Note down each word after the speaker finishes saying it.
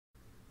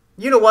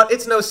You know what?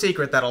 It's no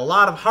secret that a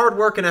lot of hard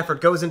work and effort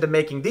goes into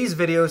making these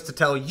videos to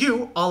tell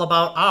you all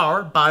about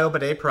our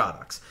BioBidet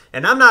products.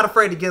 And I'm not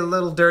afraid to get a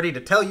little dirty to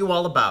tell you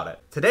all about it.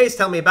 Today's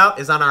Tell Me About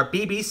is on our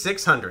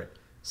BB600.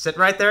 Sit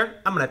right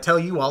there, I'm going to tell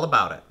you all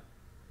about it.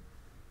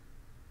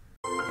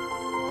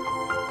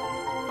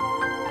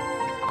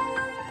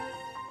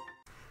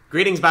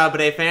 Greetings,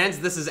 BioBidet fans.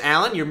 This is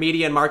Alan, your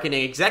media and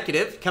marketing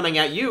executive, coming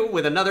at you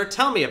with another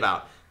Tell Me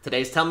About.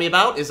 Today's Tell Me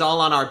About is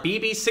all on our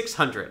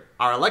BB600,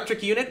 our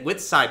electric unit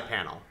with side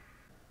panel.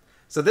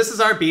 So this is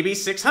our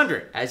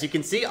BB600. As you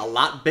can see, a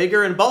lot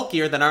bigger and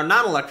bulkier than our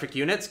non-electric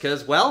units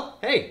because, well,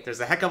 hey, there's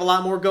a heck of a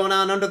lot more going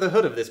on under the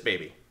hood of this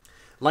baby.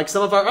 Like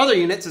some of our other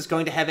units, it's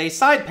going to have a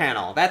side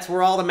panel. That's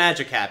where all the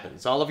magic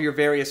happens. All of your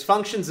various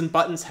functions and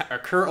buttons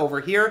occur over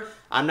here.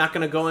 I'm not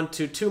going to go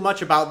into too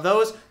much about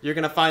those. You're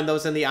going to find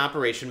those in the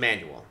operation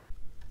manual.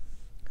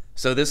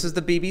 So this is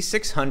the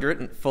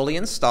BB600 fully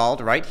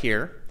installed right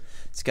here.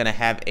 It's going to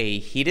have a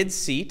heated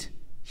seat,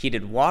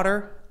 heated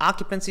water,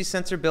 occupancy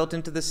sensor built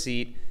into the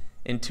seat,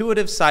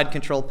 intuitive side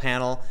control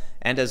panel,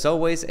 and as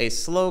always, a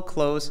slow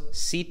close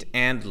seat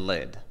and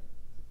lid.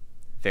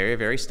 Very,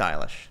 very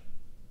stylish.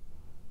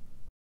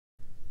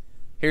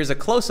 Here's a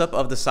close-up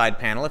of the side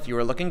panel if you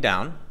were looking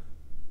down.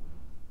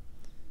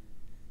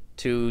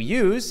 To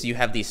use, you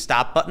have the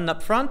stop button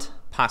up front,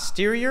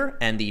 posterior,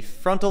 and the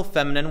frontal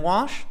feminine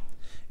wash.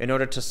 In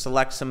order to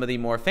select some of the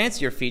more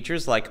fancier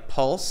features like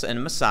pulse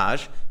and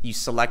massage, you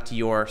select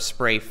your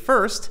spray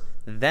first,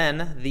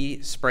 then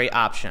the spray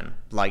option,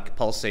 like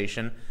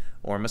pulsation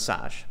or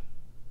massage.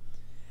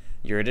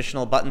 Your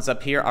additional buttons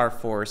up here are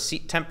for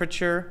seat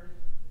temperature,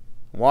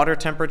 water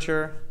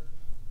temperature,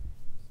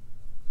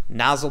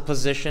 nozzle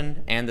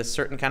position, and a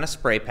certain kind of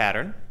spray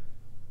pattern.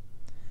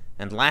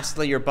 And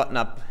lastly, your button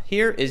up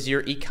here is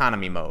your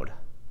economy mode.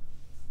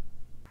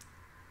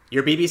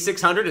 Your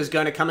BB600 is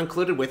going to come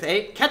included with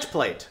a catch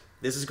plate.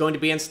 This is going to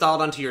be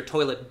installed onto your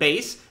toilet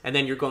base, and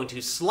then you're going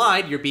to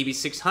slide your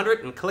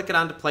BB600 and click it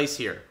onto place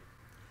here.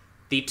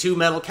 The two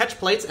metal catch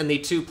plates and the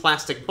two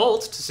plastic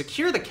bolts to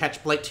secure the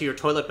catch plate to your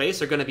toilet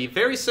base are going to be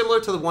very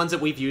similar to the ones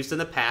that we've used in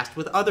the past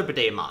with other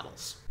bidet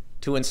models.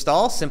 To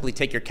install, simply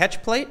take your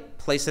catch plate,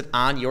 place it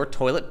on your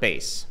toilet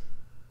base.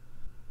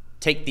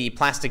 Take the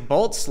plastic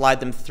bolts,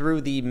 slide them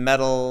through the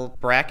metal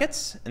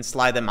brackets, and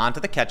slide them onto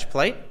the catch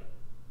plate.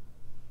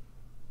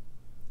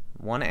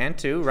 1 and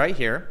 2 right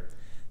here.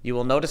 You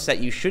will notice that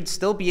you should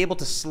still be able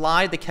to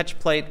slide the catch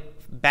plate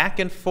back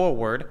and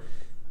forward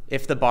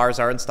if the bars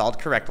are installed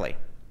correctly.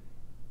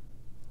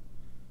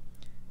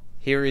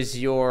 Here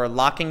is your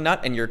locking nut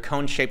and your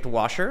cone-shaped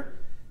washer.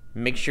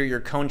 Make sure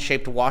your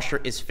cone-shaped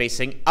washer is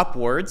facing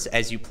upwards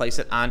as you place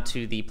it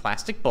onto the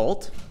plastic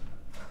bolt.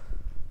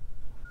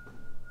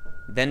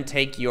 Then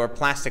take your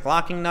plastic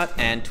locking nut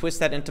and twist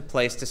that into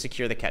place to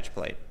secure the catch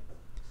plate.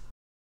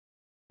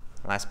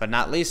 Last but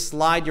not least,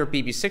 slide your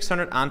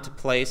BB600 onto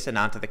place and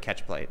onto the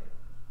catch plate.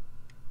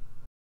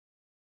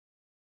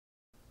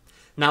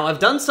 Now, I've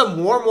done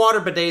some warm water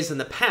bidets in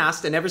the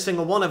past, and every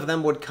single one of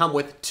them would come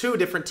with two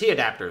different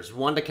T-adapters,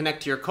 one to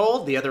connect to your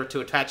cold, the other to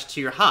attach to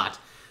your hot.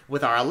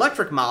 With our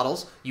electric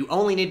models, you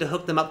only need to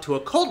hook them up to a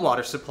cold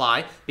water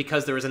supply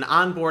because there is an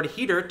onboard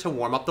heater to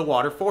warm up the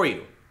water for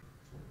you.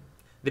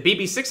 The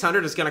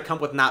BB600 is going to come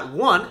with not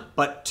one,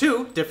 but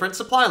two different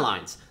supply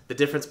lines. The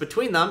difference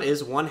between them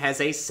is one has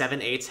a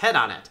 7/8 head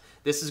on it.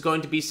 This is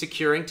going to be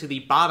securing to the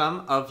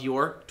bottom of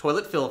your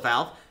toilet fill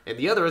valve, and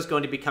the other is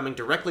going to be coming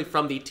directly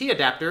from the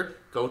T-adapter,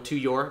 go to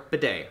your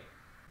bidet.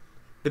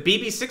 The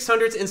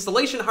BB600's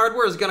installation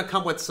hardware is going to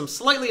come with some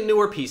slightly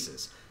newer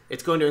pieces.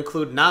 It's going to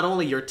include not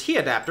only your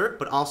T-adapter,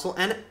 but also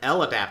an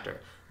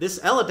L-adapter. This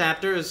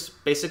L-adapter is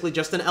basically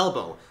just an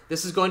elbow.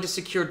 This is going to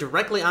secure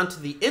directly onto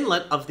the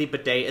inlet of the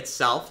bidet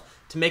itself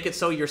to make it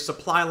so your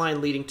supply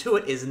line leading to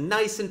it is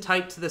nice and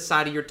tight to the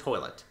side of your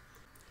toilet.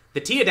 The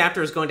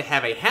T-adapter is going to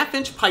have a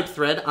 1/2-inch pipe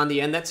thread on the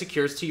end that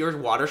secures to your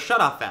water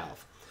shutoff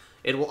valve.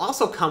 It will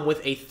also come with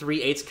a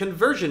 3/8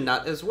 conversion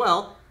nut as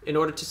well in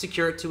order to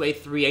secure it to a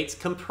 3/8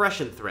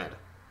 compression thread.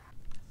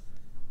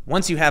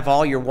 Once you have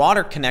all your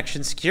water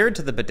connections secured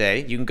to the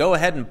bidet, you can go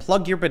ahead and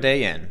plug your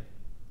bidet in.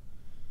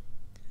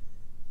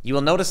 You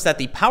will notice that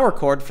the power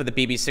cord for the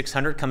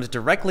BB600 comes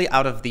directly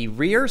out of the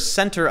rear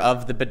center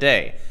of the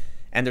bidet,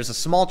 and there's a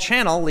small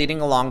channel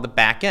leading along the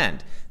back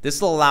end.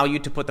 This will allow you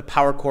to put the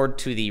power cord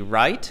to the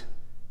right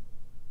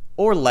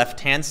or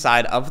left-hand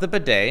side of the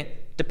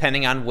bidet,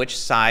 depending on which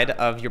side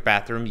of your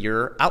bathroom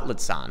your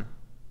outlet's on.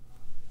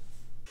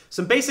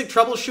 Some basic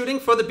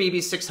troubleshooting for the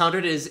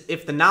BB600 is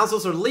if the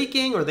nozzles are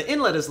leaking or the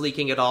inlet is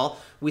leaking at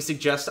all, we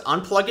suggest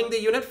unplugging the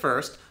unit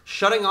first,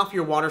 shutting off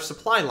your water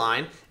supply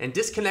line, and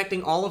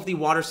disconnecting all of the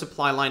water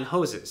supply line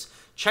hoses.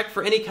 Check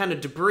for any kind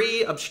of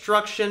debris,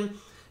 obstruction.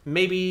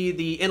 Maybe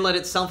the inlet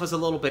itself is a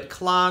little bit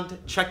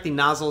clogged. Check the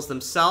nozzles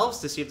themselves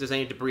to see if there's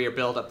any debris or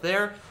buildup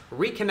there.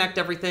 Reconnect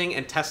everything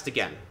and test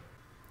again.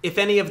 If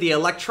any of the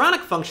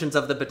electronic functions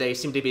of the bidet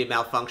seem to be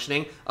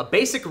malfunctioning, a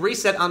basic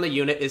reset on the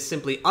unit is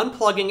simply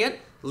unplugging it,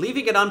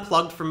 leaving it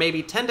unplugged for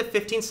maybe 10 to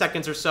 15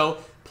 seconds or so,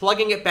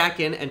 plugging it back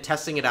in and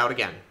testing it out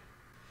again.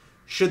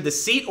 Should the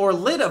seat or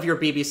lid of your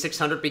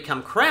BB600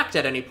 become cracked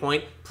at any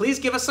point, please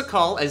give us a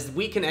call, as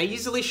we can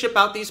easily ship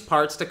out these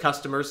parts to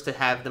customers to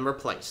have them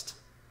replaced.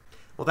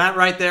 Well, that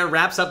right there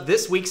wraps up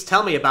this week's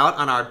Tell Me About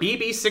on our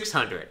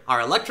BB600,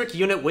 our electric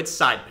unit with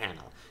side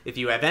panel. If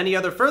you have any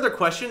other further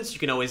questions, you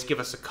can always give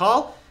us a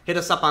call, hit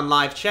us up on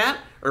live chat,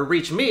 or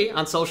reach me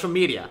on social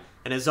media.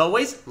 And as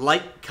always,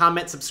 like,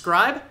 comment,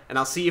 subscribe, and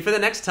I'll see you for the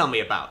next Tell Me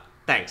About.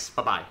 Thanks.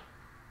 Bye-bye.